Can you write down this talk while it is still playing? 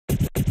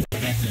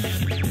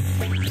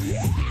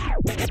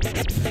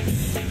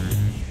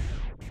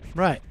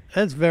Right.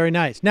 That's very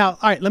nice. Now,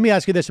 all right, let me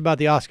ask you this about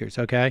the Oscars,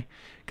 okay?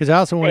 Because I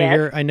also want to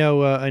hear. I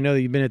know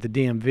that you've been at the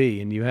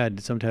DMV and you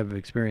had some type of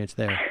experience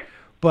there,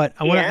 but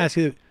I want to ask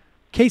you,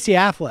 Casey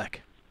Affleck.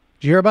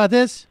 Did you hear about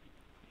this?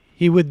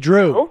 He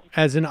withdrew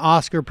as an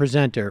Oscar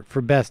presenter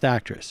for Best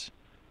Actress.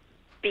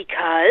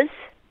 Because?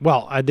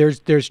 Well,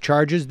 there's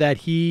charges that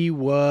he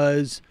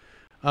was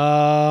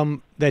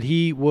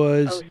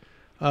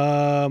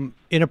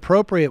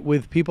inappropriate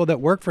with people that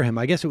work for him.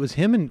 I guess it was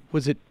him and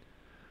was it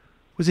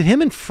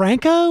him and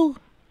Franco?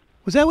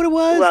 Was that what it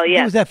was? Well,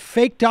 yeah. Was that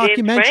fake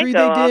documentary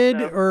they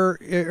did,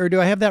 or do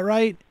I have that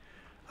right?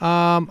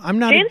 I'm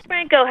not. James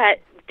Franco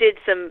did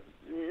some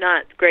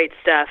not great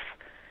stuff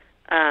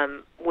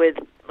with,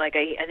 like,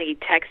 I think he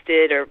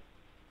texted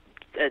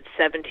a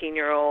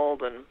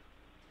 17-year-old, and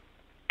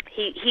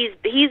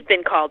he's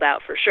been called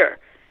out for sure.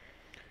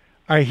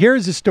 All right,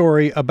 here's a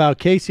story about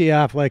Casey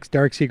Affleck's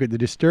dark secret, the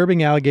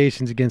disturbing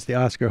allegations against the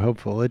Oscar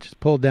hopeful. It just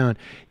pulled down.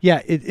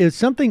 Yeah, it's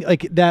something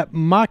like that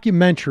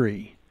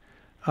mockumentary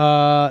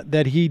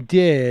that he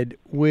did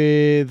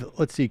with,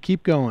 let's see,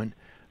 keep going.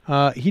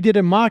 He did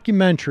a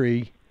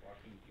mockumentary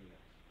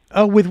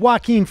with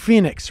Joaquin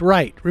Phoenix,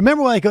 right.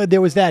 Remember, like,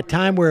 there was that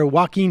time where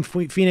Joaquin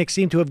Phoenix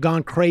seemed to have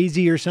gone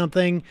crazy or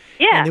something?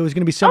 Yeah. And there was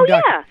going to be some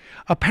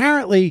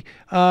Apparently,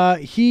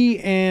 he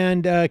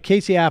and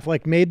Casey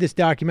Affleck made this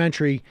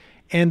documentary,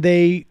 and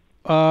they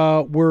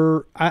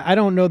were, I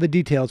don't know the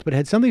details, but it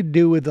had something to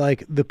do with,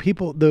 like, the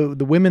people,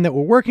 the women that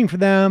were working for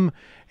them,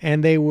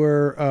 and they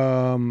were,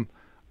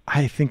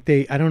 I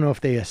don't know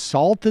if they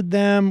assaulted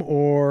them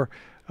or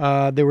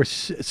there were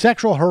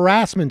sexual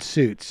harassment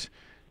suits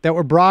that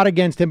were brought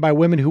against him by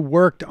women who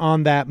worked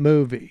on that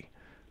movie.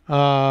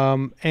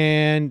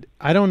 And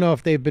I don't know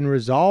if they've been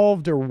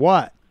resolved or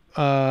what.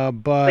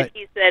 But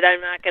he said,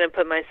 I'm not going to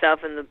put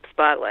myself in the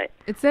spotlight.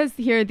 It says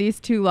here these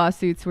two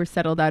lawsuits were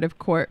settled out of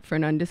court for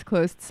an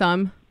undisclosed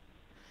sum.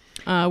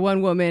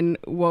 One woman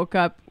woke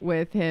up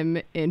with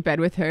him in bed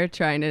with her,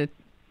 trying to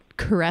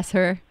caress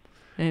her,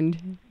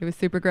 and it was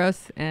super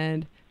gross.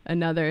 And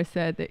another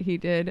said that he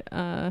did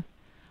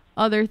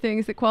other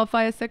things that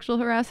qualify as sexual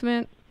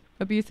harassment,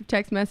 abusive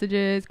text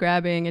messages,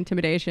 grabbing,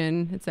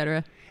 intimidation,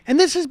 etc. And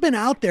this has been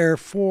out there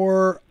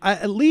for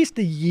at least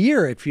a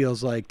year, it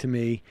feels like to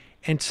me.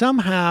 And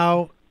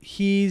somehow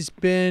he's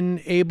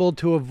been able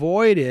to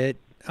avoid it.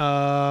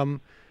 But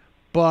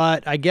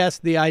I guess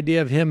the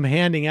idea of him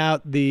handing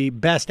out the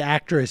Best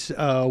Actress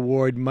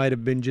award might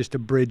have been just a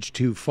bridge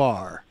too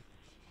far.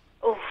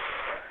 Oof.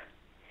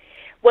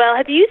 Well,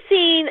 have you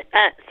seen,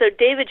 so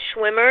David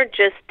Schwimmer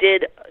just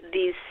did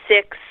these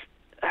 6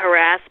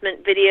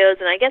 harassment videos,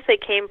 and I guess they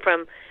came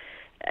from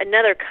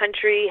another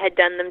country, had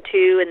done them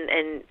too,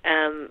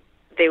 and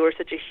they were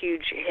such a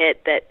huge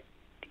hit that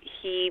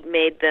he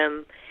made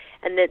them.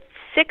 And the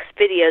 6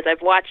 videos,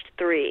 I've watched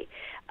 3,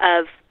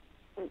 of,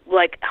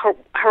 like,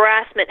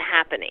 harassment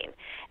happening.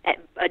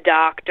 A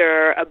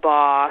doctor, a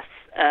boss,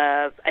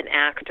 an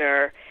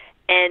actor.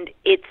 And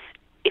if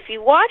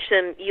you watch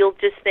them, you'll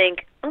just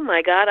think, oh,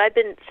 my God, I've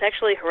been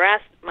sexually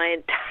harassed my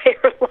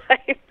entire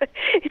life.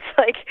 It's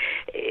like,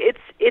 it's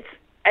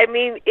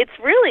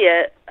really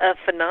a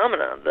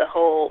phenomenon, the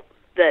whole,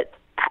 that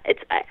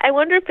I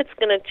wonder if it's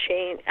going to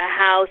change,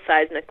 how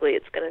seismically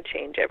it's going to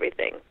change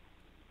everything.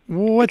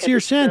 What's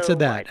your sense of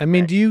that? I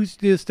mean, do you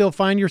still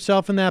find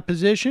yourself in that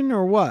position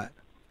or what?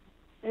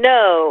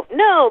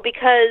 No,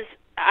 because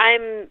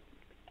I'm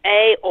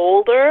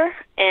older,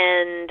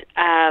 and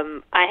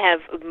I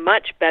have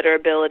much better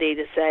ability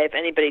to say if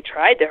anybody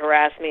tried to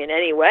harass me in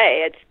any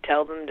way, I'd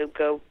tell them to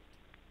go,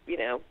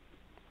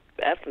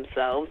 F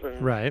themselves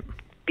and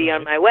be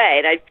on my way.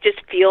 And I just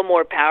feel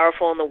more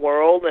powerful in the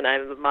world, and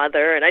I'm a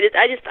mother, and I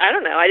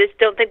don't know. I just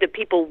don't think that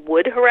people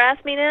would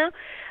harass me now.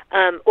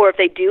 Or if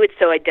they do, it's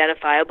so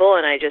identifiable,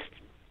 and I just,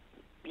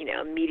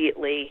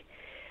 immediately.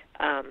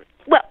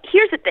 Well,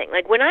 here's the thing.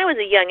 Like, when I was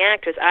a young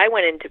actress, I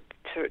went in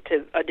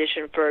to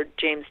audition for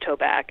James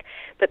Toback,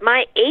 but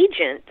my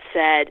agent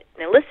said,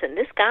 now listen,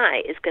 this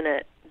guy is going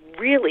to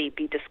really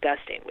be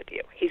disgusting with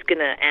you. He's going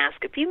to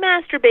ask if you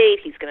masturbate.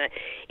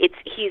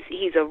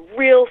 He's a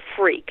real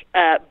freak,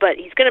 but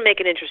he's going to make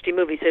an interesting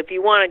movie, so if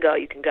you want to go,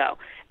 you can go.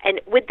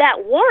 And with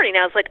that warning,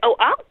 I was like, oh,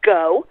 I'll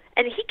go.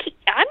 And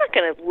I'm not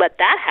going to let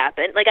that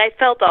happen. Like, I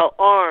felt all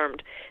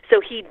armed.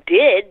 So he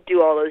did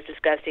do all those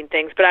disgusting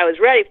things, but I was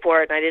ready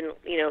for it, and I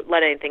didn't,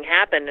 let anything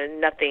happen,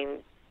 and nothing.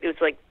 It was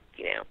like,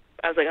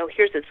 I was like, oh,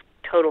 here's this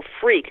total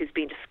freak who's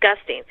being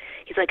disgusting.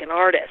 He's like an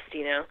artist,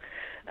 and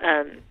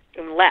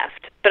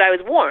left. But I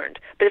was warned.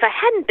 But if I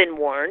hadn't been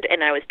warned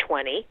and I was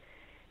 20,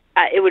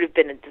 it would have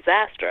been a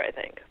disaster, I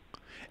think.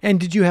 And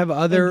did you have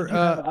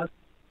other...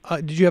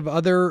 did you have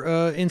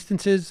other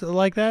instances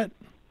like that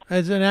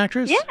as an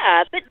actress?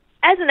 Yeah, but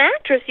as an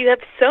actress, you have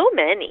so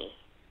many,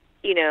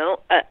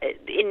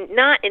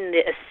 not in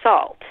the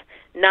assault,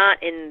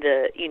 not in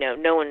the,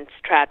 no one's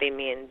trapping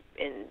me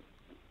in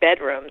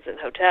bedrooms and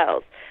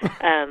hotels.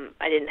 I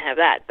didn't have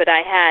that. But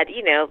I had,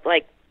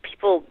 like,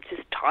 people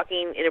just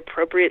talking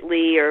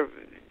inappropriately or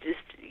just,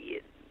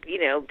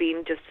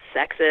 being just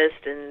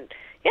sexist and,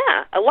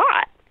 yeah, a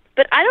lot.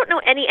 But I don't know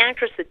any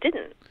actress that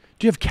didn't.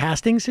 Do you have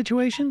casting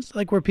situations,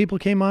 like where people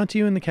came on to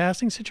you in the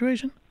casting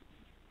situation?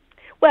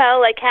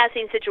 Well, like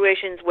casting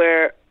situations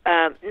where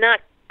not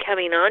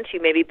coming on to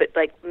you maybe, but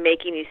like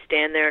making you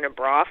stand there in a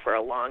bra for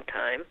a long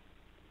time,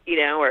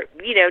 or,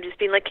 just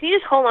being like, can you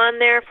just hold on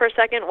there for a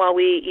second while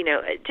we,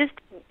 just,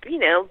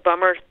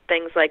 bummer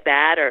things like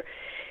that. Or,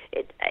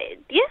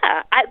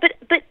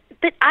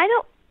 but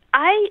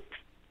I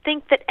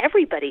think that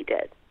everybody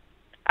did.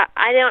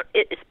 I don't,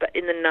 it's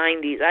in the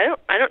 90s,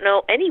 I don't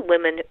know any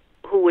women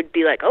who would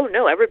be like, oh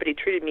no, everybody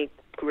treated me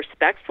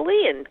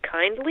respectfully and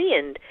kindly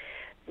and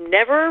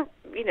never,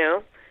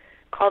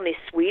 called me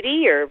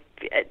sweetie or,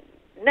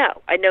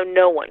 no, I know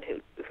no one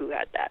who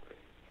had that.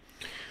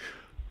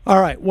 All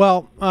right.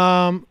 Well,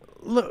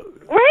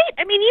 look. Right?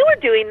 I mean, you were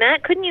doing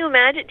that. Couldn't you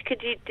imagine?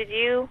 Did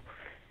you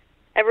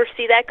ever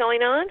see that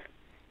going on?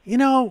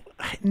 No.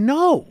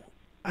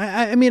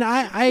 I mean,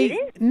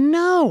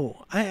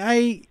 no.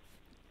 I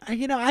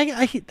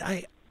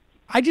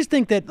just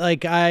think that,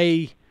 like,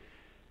 I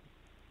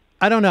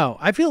don't know.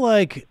 I feel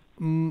like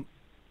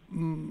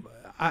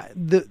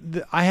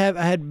I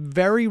had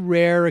very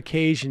rare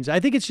occasions.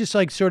 I think it's just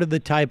like sort of the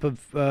type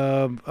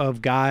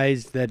of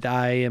guys that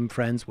I am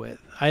friends with.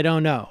 I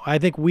don't know. I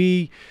think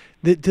to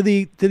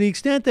the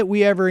extent that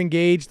we ever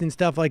engaged in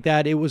stuff like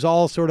that, it was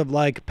all sort of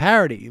like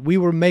parody. We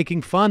were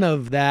making fun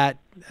of that,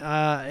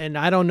 and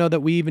I don't know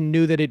that we even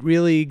knew that it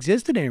really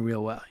existed in a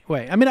real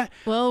way. I mean,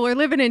 well, we're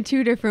living in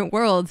two different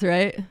worlds,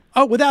 right?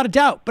 Oh, without a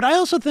doubt. But I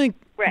also think,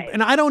 right.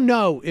 And I don't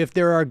know if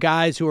there are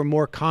guys who are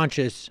more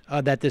conscious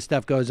that this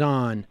stuff goes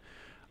on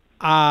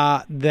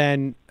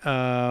than me.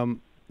 I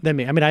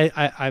mean,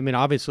 I mean,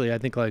 obviously, I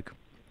think like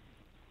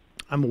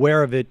I'm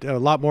aware of it, a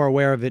lot more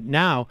aware of it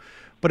now,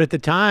 but at the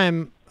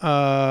time,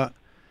 I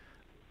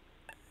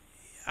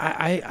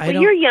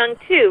don't. You're young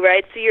too,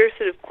 right? So you're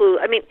sort of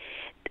clueless. I mean,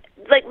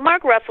 like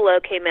Mark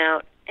Ruffalo came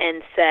out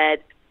and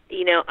said,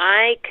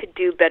 I could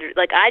do better.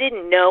 Like I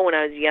didn't know when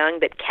I was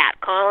young that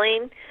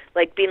catcalling,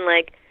 like being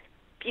like,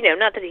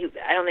 not that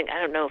I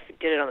don't know if he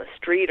did it on the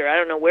street or I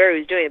don't know where he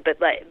was doing it, but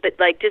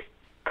like just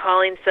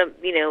calling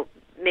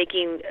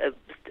making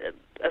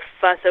a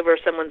fuss over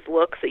someone's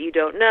looks that you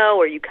don't know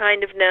or you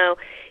kind of know.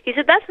 He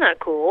said, that's not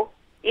cool.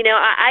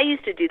 I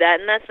used to do that,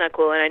 and that's not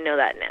cool, and I know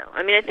that now.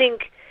 I mean, I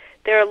think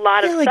there are a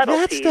lot of like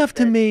subtleties. That stuff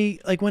to me,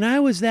 like when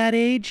I was that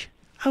age,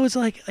 I was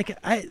like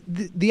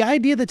the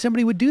idea that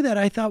somebody would do that,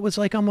 I thought was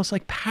like almost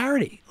like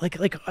parody, like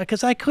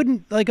because I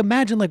couldn't like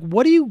imagine like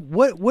what do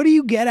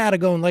you get out of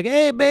going like,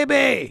 hey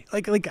baby,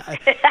 like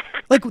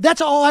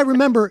that's all I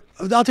remember.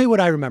 I'll tell you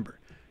what I remember.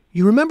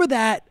 You remember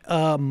that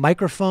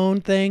microphone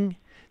thing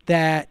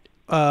that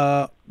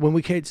when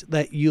we kids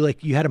that you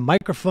had a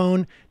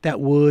microphone that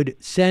would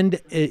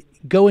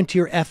go into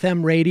your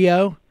FM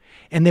radio,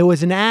 and there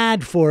was an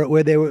ad for it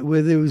where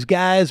those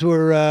guys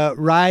were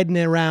riding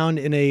around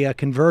in a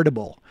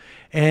convertible,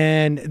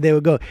 and they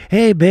would go,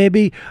 "Hey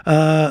baby,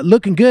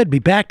 looking good. Be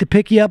back to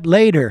pick you up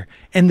later."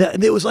 And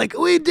it was like,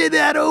 we did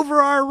that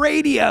over our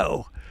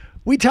radio.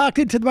 We talked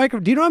into the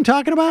microphone. Do you know what I'm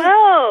talking about?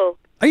 Oh,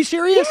 are you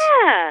serious?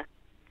 Yeah.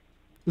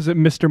 Was it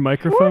Mr.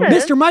 Microphone? What?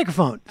 Mr.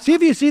 Microphone. See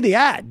if you see the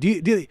ad.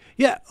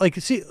 Yeah,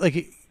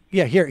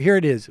 here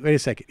it is. Wait a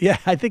second. Yeah,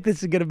 I think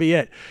this is going to be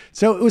it.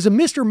 So it was a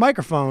Mr.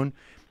 Microphone,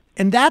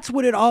 and that's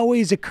what it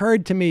always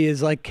occurred to me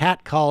is like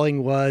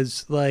catcalling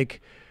was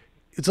like,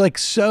 it's like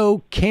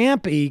so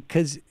campy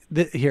because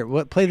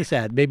play this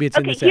ad. Maybe it's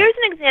in this ad. Okay, here's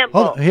an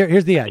example. Hold on,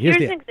 here's the ad. Here's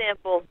an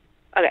example.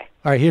 Okay.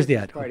 All right, here's the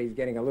ad. This party's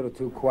getting a little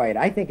too quiet.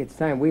 I think it's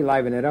time we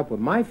liven it up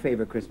with my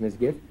favorite Christmas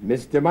gift,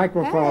 Mr.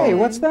 Microphone. Hey,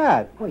 what's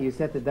that? Well, you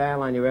set the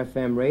dial on your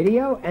FM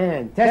radio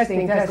and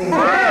testing. Hey,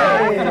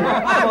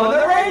 I'm on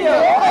the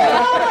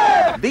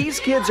radio.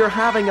 These kids are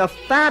having a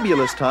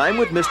fabulous time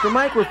with Mr.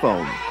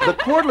 Microphone, the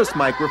cordless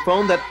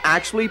microphone that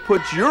actually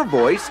puts your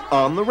voice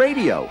on the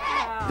radio.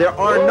 There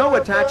are no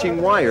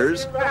attaching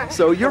wires,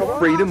 so you're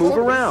free to move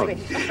around.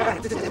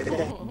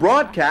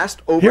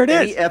 Broadcast over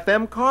any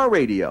FM car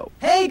radio.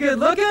 Hey, good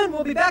looking.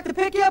 We'll be back to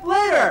pick you up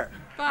later.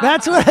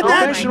 That's what.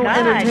 Professional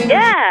entertainment.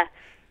 Yeah.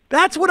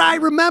 That's what I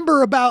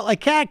remember about like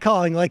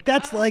catcalling. Like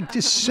that's like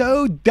just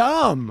so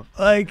dumb.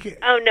 Like.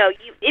 Oh no!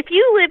 If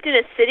you lived in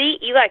a city,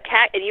 you got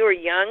cat, and you were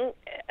young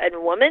and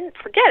a woman,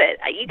 forget it.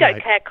 You got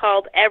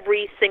catcalled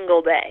every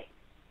single day.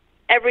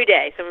 Every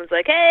day, someone's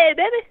like, "Hey,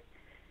 baby."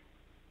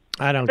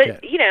 I don't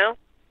get.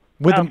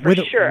 With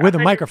a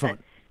microphone.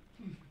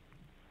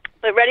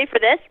 But ready for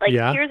this? Like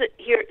yeah.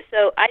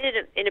 So I did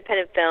an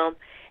independent film,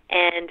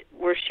 and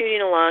we're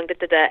shooting along,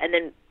 and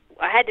then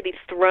I had to be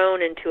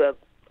thrown into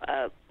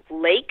a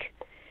lake,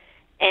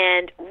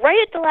 and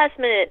right at the last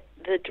minute,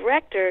 the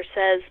director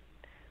says,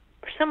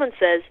 or someone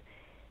says,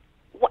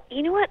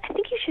 "You know what? I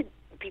think you should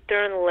be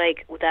thrown in the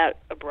lake without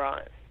a bra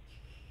on."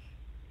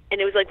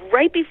 And it was like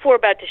right before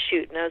about to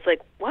shoot, and I was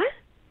like, "What?"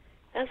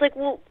 And I was like,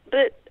 "Well,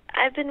 but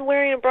I've been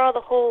wearing a bra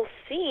the whole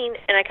scene,"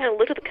 and I kind of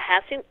looked at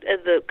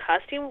the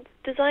costume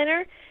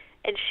designer,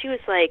 and she was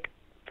like,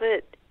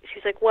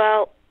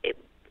 "Well,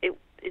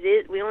 it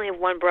is. We only have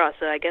one bra,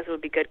 so I guess it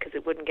would be good because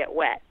it wouldn't get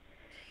wet.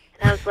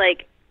 And I was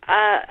like,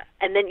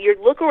 and then you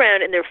look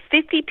around, and there are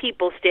 50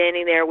 people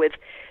standing there with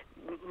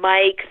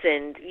mics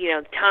and,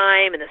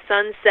 time and the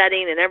sun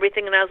setting and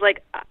everything. And I was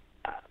like,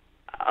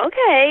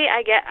 okay,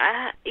 I get,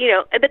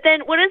 but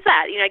then what is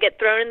that? I get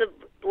thrown in the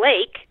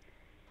lake,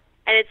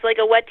 and it's like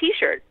a wet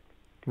T-shirt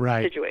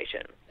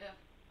situation. Yeah.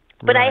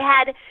 But I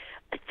had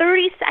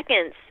 30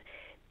 seconds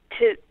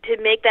to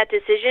make that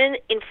decision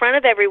in front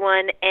of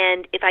everyone,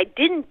 and if I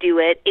didn't do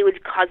it, it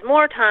would cause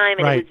more time,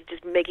 and it was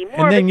just making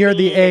more. And then of a you're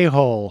scene. the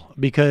a-hole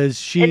because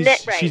she's being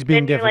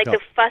then you're difficult. like the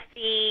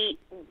fussy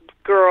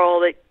girl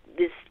that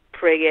is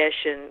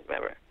priggish and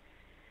whatever.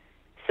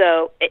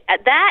 So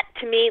that,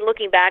 to me,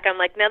 looking back, I'm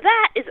like, now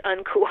that is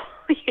uncool.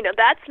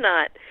 That's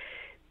not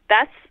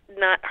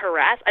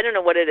harass. I don't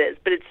know what it is,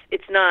 but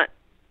it's not.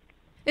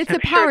 It's a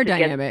power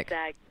dynamic.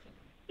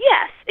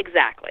 Yes,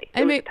 exactly.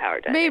 And power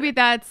dynamic. Maybe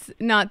that's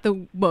not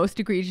the most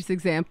egregious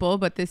example,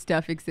 but this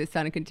stuff exists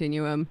on a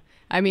continuum.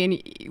 I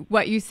mean,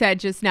 what you said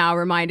just now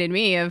reminded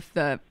me of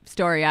the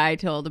story I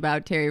told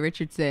about Terry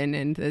Richardson,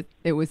 and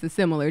it was a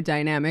similar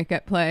dynamic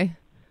at play.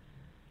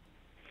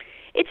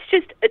 It's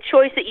just a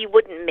choice that you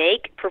wouldn't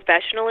make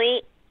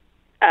professionally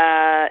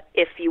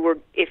if you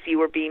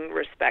were being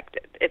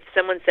respected. If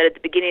someone said at the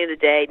beginning of the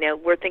day, "Now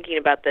we're thinking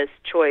about this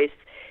choice.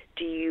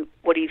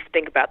 What do you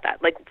think about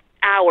that?" Like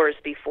hours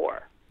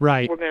before.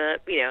 Right. We're gonna,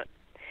 Yeah,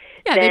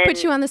 they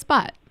put you on the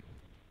spot.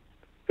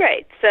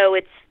 Right. So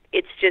it's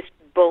just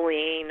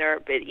bullying,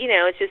 or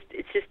it's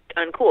just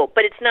uncool.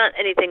 But it's not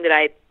anything that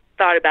I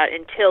thought about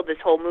until this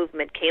whole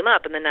movement came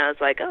up, and then I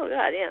was like, oh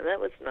God, yeah, that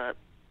was not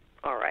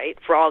all right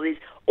for all these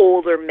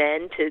older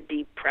men to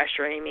be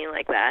pressuring me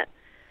like that.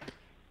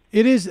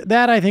 It is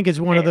that, I think,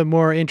 is one of the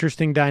more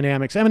interesting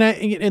dynamics. I mean,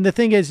 and the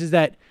thing is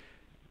that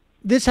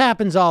this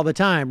happens all the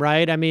time,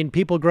 right? I mean,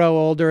 people grow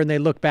older and they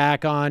look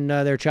back on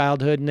their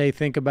childhood and they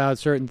think about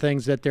certain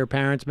things that their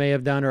parents may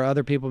have done or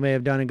other people may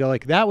have done and go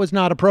like, that was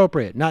not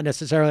appropriate. Not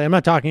necessarily. I'm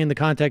not talking in the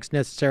context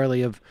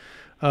necessarily of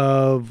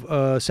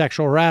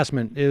sexual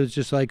harassment. It was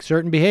just like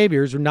certain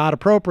behaviors are not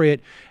appropriate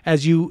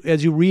as you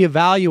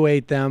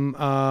reevaluate them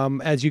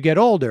as you get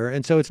older.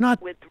 And so it's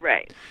not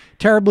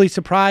terribly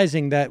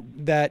surprising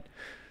that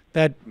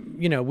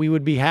we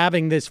would be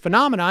having this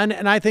phenomenon.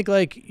 And I think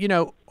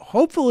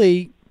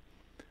hopefully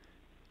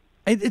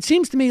it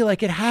seems to me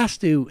like it has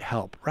to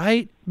help,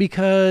 right?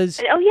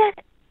 Because yes.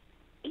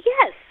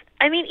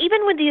 I mean,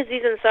 even with the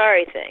Aziz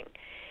Ansari thing,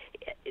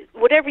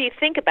 whatever you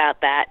think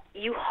about that,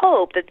 you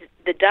hope that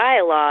the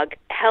dialogue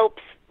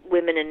helps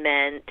women and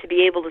men to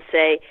be able to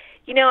say,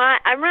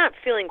 I'm not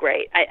feeling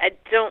great.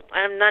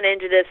 I'm not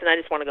into this, and I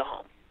just want to go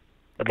home.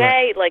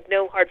 Okay,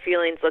 no hard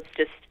feelings. Let's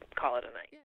just call it a night.